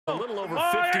A little over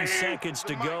 50 seconds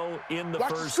to go in the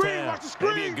first half.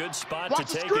 Maybe a good spot to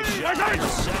take a shot.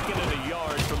 Second and a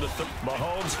yard from the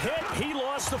Mahomes hit. He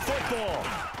lost the football.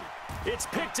 It's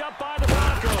picked up by the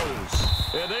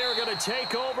Broncos. And they are going to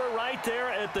take over right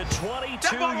there at the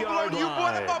 22-yard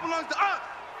line.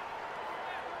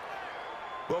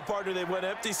 Well, partner, they went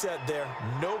empty set there.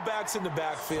 No backs in the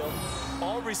backfield.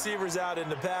 All receivers out in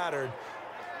the pattern.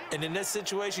 And in this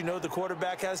situation, you know what the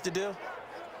quarterback has to do?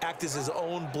 Act as his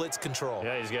own blitz control.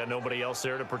 Yeah, he's got nobody else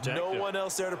there to protect him. No one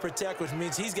else there to protect, which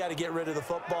means he's got to get rid of the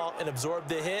football and absorb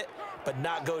the hit, but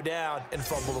not go down and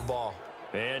fumble the ball.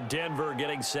 And Denver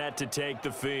getting set to take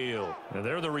the field. Now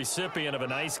they're the recipient of a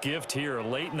nice gift here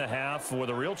late in the half with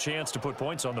a real chance to put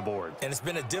points on the board. And it's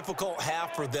been a difficult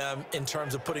half for them in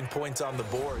terms of putting points on the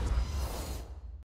board.